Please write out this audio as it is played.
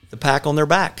The Pack on Their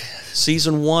Back,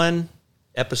 Season 1,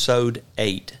 Episode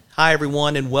 8. Hi,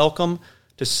 everyone, and welcome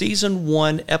to Season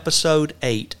 1, Episode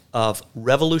 8 of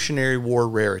Revolutionary War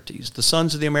Rarities, the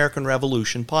Sons of the American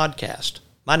Revolution podcast.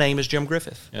 My name is Jim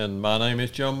Griffith. And my name is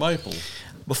Jim Maples.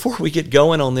 Before we get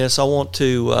going on this, I want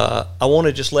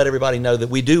to just let everybody know that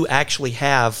we do actually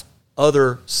have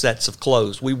other sets of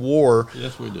clothes.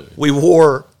 Yes, we do.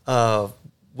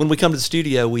 When we come to the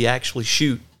studio, we actually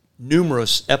shoot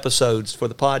numerous episodes for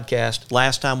the podcast.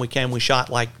 Last time we came, we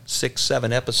shot like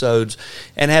 6-7 episodes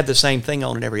and had the same thing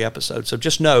on in every episode. So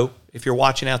just know, if you're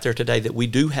watching out there today, that we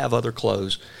do have other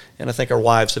clothes, and I think our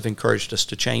wives have encouraged us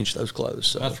to change those clothes.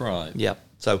 So, that's right. Yep.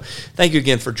 So thank you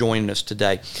again for joining us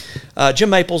today.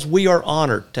 Jim Maples, we are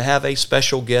honored to have a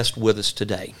special guest with us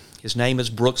today. His name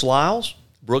is Brooks Liles.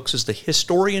 Brooks is the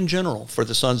Historian General for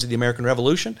the Sons of the American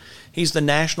Revolution. He's the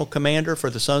National Commander for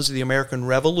the Sons of the American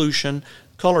Revolution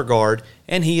Color Guard,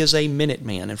 and he is a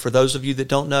Minuteman. And for those of you that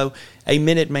don't know, the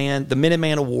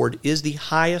Minuteman Award is the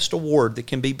highest award that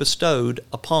can be bestowed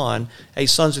upon a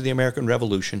Sons of the American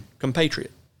Revolution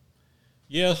compatriot.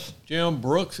 Yes, Jim,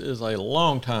 Brooks is a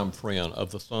longtime friend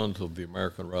of the Sons of the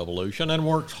American Revolution and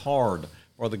works hard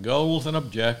for the goals and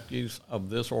objectives of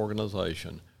this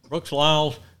organization. Brooks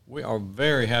Liles, we are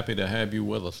very happy to have you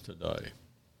with us today.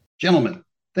 Gentlemen,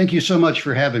 thank you so much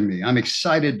for having me. I'm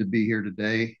excited to be here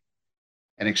today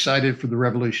and excited for the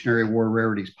Revolutionary War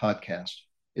Rarities podcast.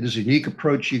 It is a unique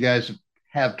approach you guys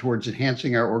have towards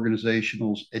enhancing our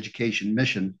organization's education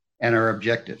mission and our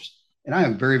objectives, and I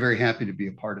am very, very happy to be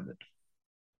a part of it.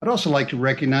 I'd also like to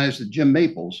recognize that Jim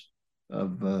Maples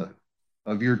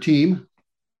of your team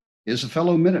is a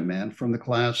fellow Minuteman from the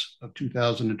class of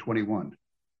 2021.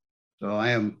 So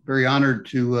I am very honored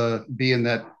to be in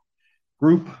that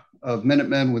group of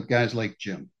Minutemen with guys like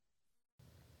Jim.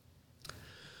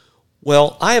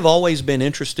 Well, I have always been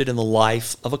interested in the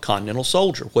life of a Continental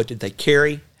soldier. What did they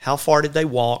carry? How far did they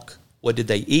walk? What did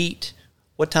they eat?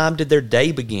 What time did their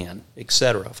day begin?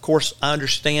 Etc. Of course, I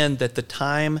understand that the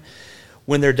time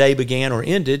when their day began or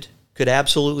ended could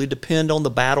absolutely depend on the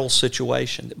battle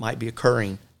situation that might be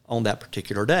occurring on that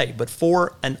particular day. But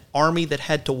for an army that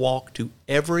had to walk to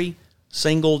every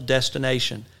single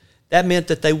destination, that meant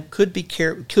that they could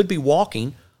be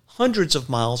walking hundreds of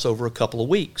miles over a couple of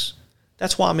weeks.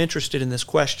 That's why I'm interested in this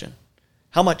question.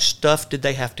 How much stuff did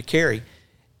they have to carry,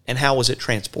 and how was it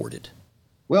transported?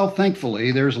 Well,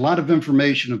 thankfully, there's a lot of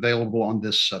information available on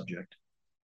this subject.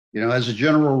 You know, as a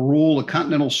general rule, a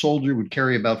Continental soldier would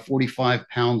carry about 45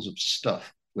 pounds of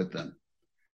stuff with them.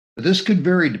 But this could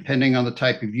vary depending on the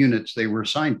type of units they were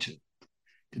assigned to.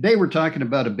 Today, we're talking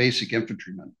about a basic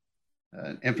infantryman.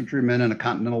 An infantryman in a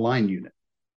Continental Line unit.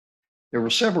 There were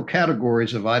several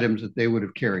categories of items that they would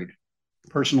have carried: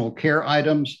 personal care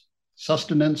items,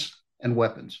 sustenance, and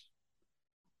weapons.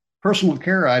 Personal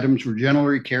care items were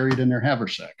generally carried in their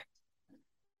haversack.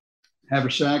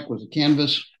 Haversack was a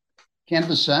canvas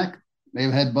sack. May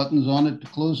have had buttons on it to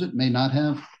close it, may not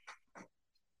have.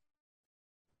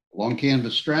 Long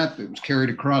canvas strap, it was carried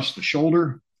across the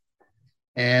shoulder,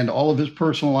 and all of his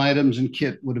personal items and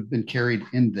kit would have been carried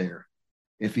in there.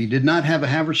 If he did not have a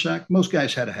haversack, most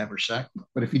guys had a haversack,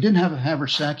 but if he didn't have a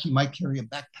haversack, he might carry a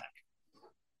backpack.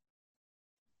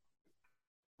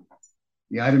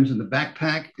 The items in the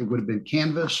backpack, it would have been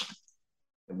canvas.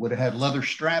 It would have had leather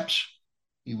straps.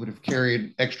 He would have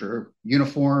carried extra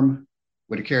uniform,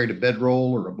 would have carried a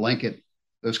bedroll or a blanket,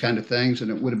 those kind of things,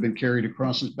 and it would have been carried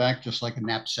across his back just like a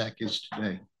knapsack is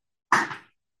today.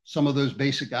 Some of those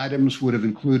basic items would have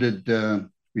included, a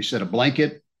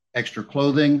blanket, extra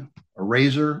clothing, a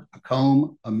razor, a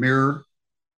comb, a mirror,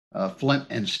 flint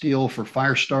and steel for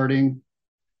fire starting,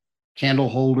 candle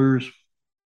holders,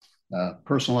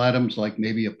 personal items like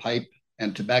maybe a pipe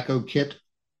and tobacco kit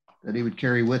that he would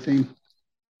carry with him,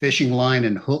 fishing line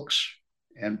and hooks,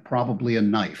 and probably a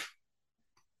knife.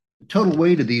 The total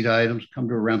weight of these items come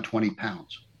to around 20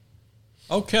 pounds.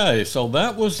 Okay, so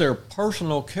that was their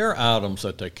personal care items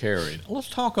that they carried. Let's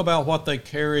talk about what they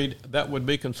carried that would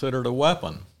be considered a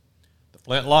weapon.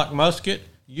 Flintlock musket,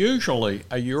 usually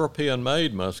a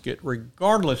European-made musket,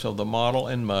 regardless of the model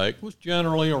and make, was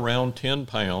generally around 10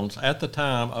 pounds at the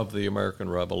time of the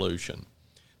American Revolution.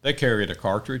 They carried a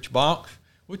cartridge box,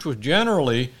 which was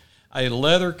generally a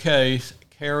leather case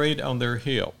carried on their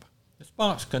hip. This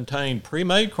box contained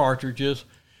pre-made cartridges,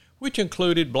 which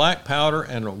included black powder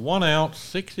and a 1-ounce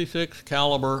 66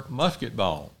 caliber musket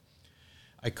ball.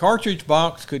 A cartridge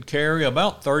box could carry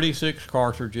about 36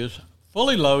 cartridges.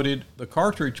 Fully loaded, the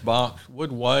cartridge box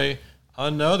would weigh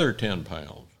another 10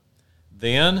 pounds.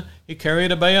 Then he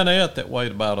carried a bayonet that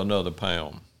weighed about another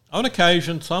pound. On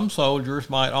occasion, some soldiers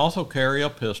might also carry a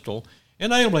pistol,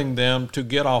 enabling them to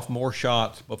get off more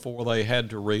shots before they had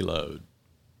to reload.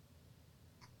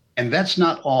 And that's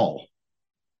not all.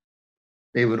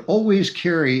 They would always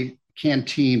carry a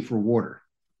canteen for water.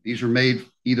 These were made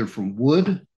either from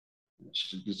wood. This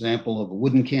is an example of a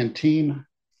wooden canteen,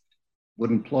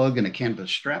 wooden plug, and a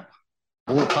canvas strap,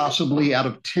 or possibly out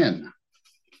of tin.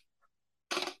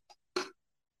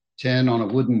 Tin on a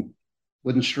wooden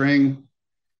string,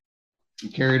 you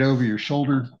carry it over your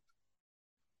shoulder.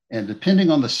 And depending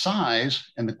on the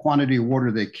size and the quantity of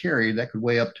water they carried, that could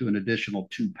weigh up to an additional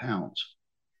 2 pounds.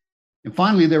 And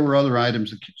finally, there were other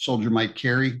items the soldier might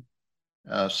carry,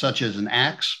 such as an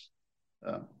axe,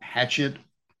 hatchet,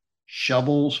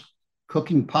 shovels,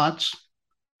 cooking pots,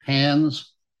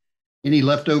 pans, any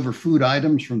leftover food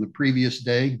items from the previous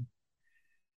day.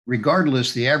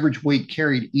 Regardless, the average weight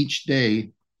carried each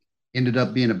day ended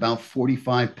up being about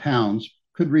 45 pounds,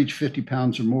 could reach 50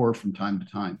 pounds or more from time to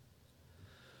time.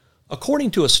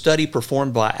 According to a study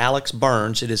performed by Alex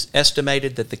Burns, it is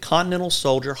estimated that the Continental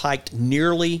soldier hiked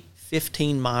nearly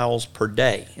 15 miles per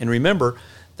day. And remember,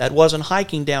 that wasn't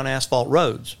hiking down asphalt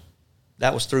roads.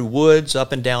 That was through woods,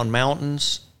 up and down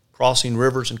mountains, crossing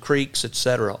rivers and creeks,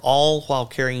 etc., all while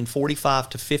carrying 45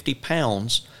 to 50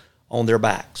 pounds on their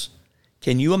backs.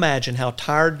 Can you imagine how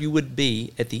tired you would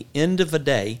be at the end of a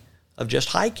day of just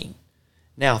hiking?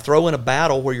 Now, throw in a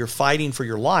battle where you're fighting for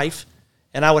your life,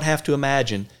 and I would have to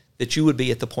imagine that you would be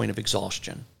at the point of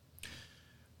exhaustion.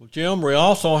 Well, Jim, we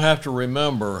also have to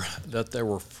remember that there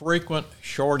were frequent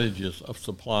shortages of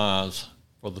supplies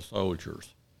for the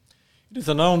soldiers. It is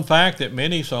a known fact that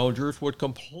many soldiers would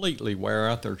completely wear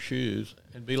out their shoes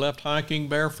and be left hiking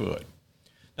barefoot.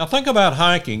 Now think about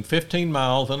hiking 15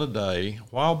 miles in a day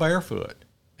while barefoot.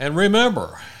 And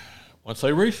remember, once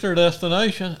they reached their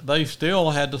destination, they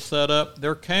still had to set up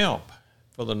their camp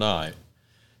for the night.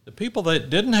 The people that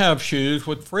didn't have shoes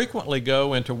would frequently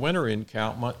go into winter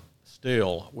encampment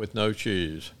still with no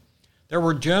shoes. There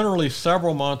were generally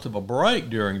several months of a break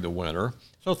during the winter,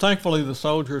 so thankfully the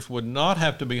soldiers would not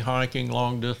have to be hiking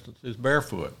long distances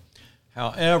barefoot.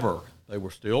 However, they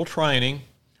were still training.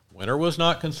 Winter was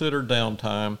not considered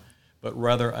downtime, but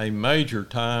rather a major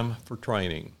time for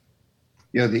training.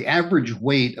 You know, the average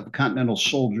weight of Continental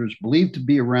soldiers believed to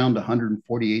be around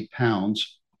 148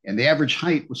 pounds, and the average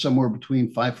height was somewhere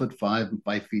between 5'5" and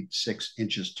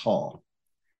 5'6" tall.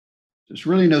 So it's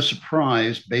really no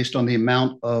surprise based on the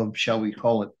amount of, shall we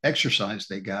call it, exercise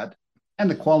they got and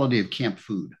the quality of camp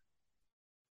food.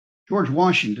 George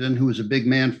Washington, who was a big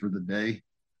man for the day,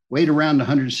 weighed around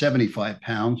 175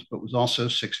 pounds, but was also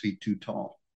 6 feet 2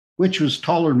 tall, which was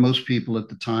taller than most people at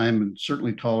the time and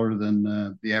certainly taller than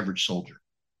the average soldier.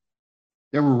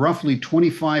 There were roughly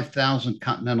 25,000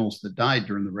 Continentals that died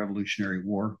during the Revolutionary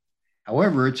War.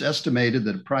 However, it's estimated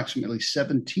that approximately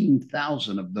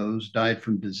 17,000 of those died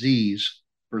from disease,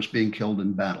 first being killed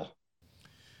in battle.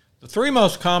 The three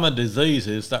most common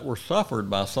diseases that were suffered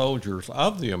by soldiers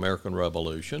of the American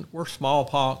Revolution were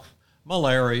smallpox,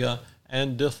 malaria,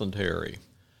 and dysentery.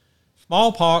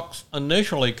 Smallpox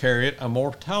initially carried a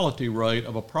mortality rate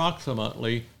of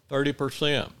approximately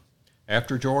 30%.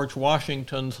 After George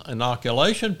Washington's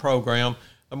inoculation program,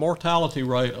 the mortality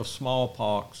rate of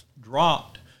smallpox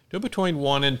dropped to between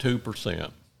 1% and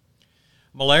 2%.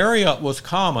 Malaria was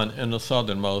common in the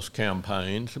southernmost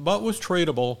campaigns, but was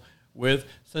treatable with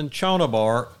cinchona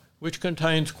bark, which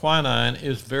contains quinine,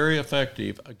 is very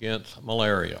effective against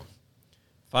malaria.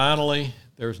 Finally,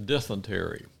 there's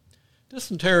dysentery.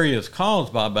 Dysentery is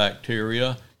caused by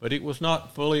bacteria, but it was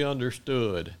not fully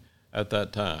understood at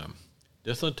that time.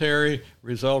 Dysentery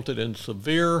resulted in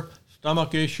severe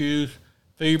stomach issues,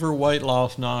 fever, weight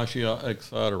loss, nausea,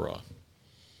 etc.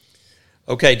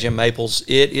 Okay, Jim Maples,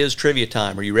 it is trivia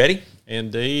time. Are you ready?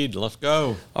 Indeed. Let's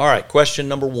go. All right, question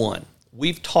number 1.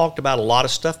 We've talked about a lot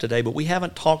of stuff today, but we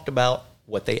haven't talked about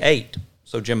what they ate.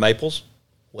 So, Jim Maples,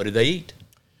 what did they eat?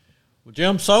 Well,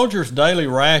 Jim, soldiers' daily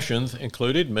rations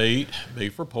included meat,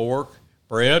 beef or pork,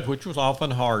 bread, which was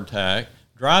often hardtack,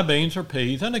 dry beans or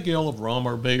peas, and a gill of rum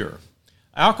or beer.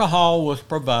 Alcohol was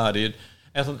provided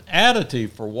as an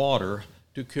additive for water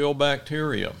to kill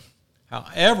bacteria.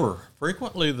 However,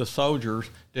 frequently the soldiers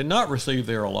did not receive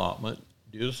their allotment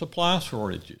due to supply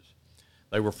shortages.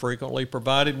 They were frequently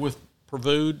provided with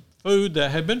food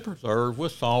that had been preserved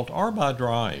with salt or by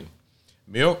drying.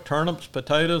 Milk, turnips,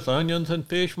 potatoes, onions, and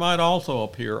fish might also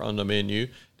appear on the menu,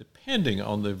 depending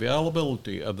on the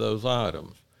availability of those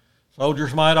items.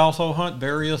 Soldiers might also hunt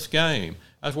various game,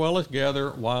 as well as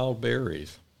gather wild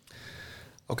berries.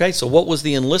 Okay, so what was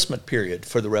the enlistment period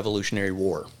for the Revolutionary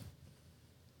War?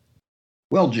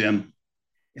 Well, Jim,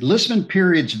 enlistment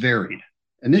periods varied.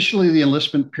 Initially, the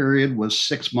enlistment period was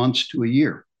 6 months to a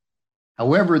year.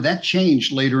 However, that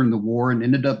changed later in the war and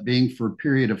ended up being for a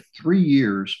period of 3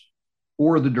 years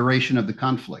or the duration of the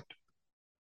conflict.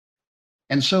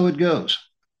 And so it goes.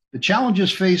 The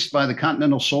challenges faced by the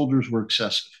Continental soldiers were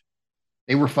excessive.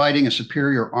 They were fighting a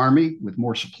superior army with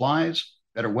more supplies,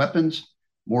 better weapons,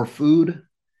 more food.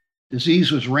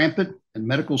 Disease was rampant and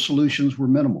medical solutions were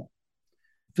minimal.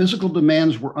 Physical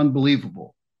demands were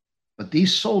unbelievable. But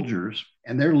these soldiers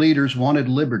and their leaders wanted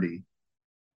liberty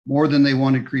more than they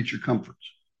wanted creature comforts.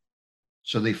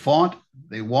 So they fought,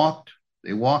 they walked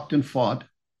and fought,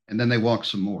 and then they walked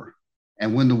some more.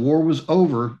 And when the war was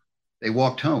over, they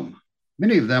walked home,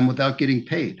 many of them without getting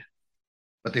paid.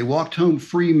 But they walked home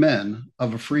free men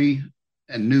of a free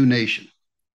and new nation.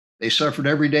 They suffered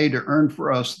every day to earn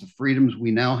for us the freedoms we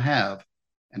now have,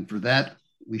 and for that,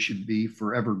 we should be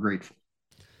forever grateful.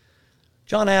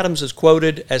 John Adams is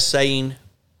quoted as saying,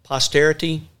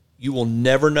 "Posterity, you will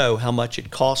never know how much it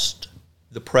cost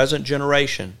the present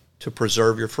generation to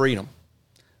preserve your freedom.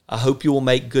 I hope you will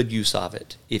make good use of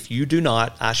it. If you do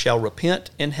not, I shall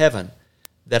repent in heaven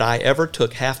that I ever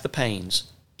took half the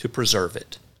pains to preserve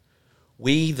it."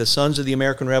 We, the sons of the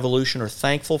American Revolution, are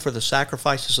thankful for the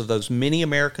sacrifices of those many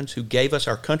Americans who gave us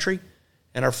our country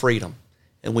and our freedom,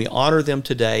 and we honor them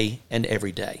today and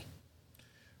every day.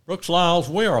 Brooks Lyles,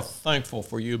 we are thankful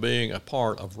for you being a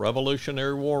part of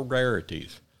Revolutionary War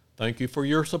Rarities. Thank you for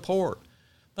your support.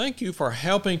 Thank you for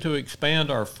helping to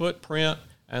expand our footprint,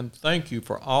 and thank you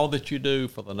for all that you do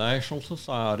for the National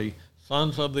Society,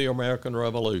 Sons of the American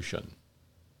Revolution.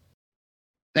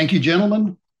 Thank you,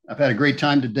 gentlemen. I've had a great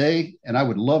time today, and I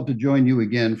would love to join you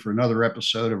again for another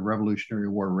episode of Revolutionary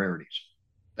War Rarities.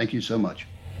 Thank you so much.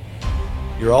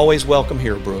 You're always welcome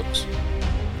here, Brooks.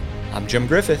 I'm Jim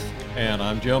Griffith. And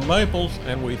I'm Jim Maples,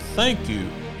 and we thank you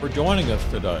for joining us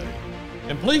today.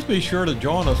 And please be sure to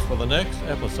join us for the next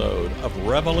episode of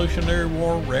Revolutionary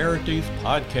War Rarities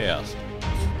Podcast. This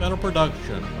has been a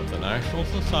production of the National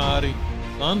Society,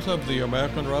 Sons of the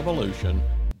American Revolution,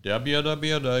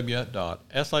 www.sar.org.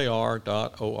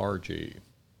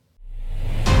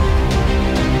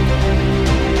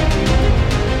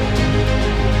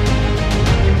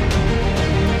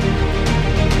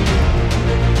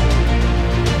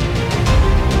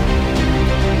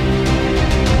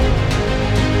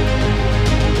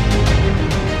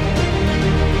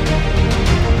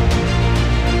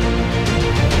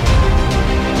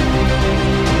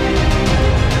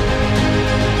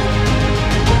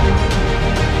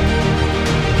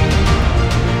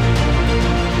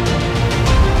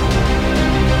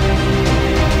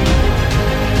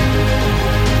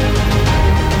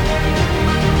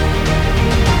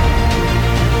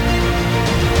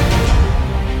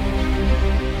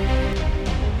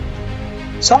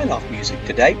 Sign-off music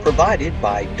today provided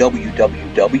by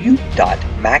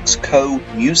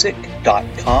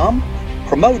www.maxcomusic.com,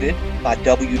 promoted by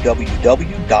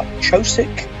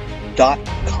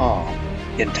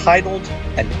www.chosic.com, entitled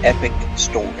An Epic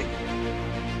Story.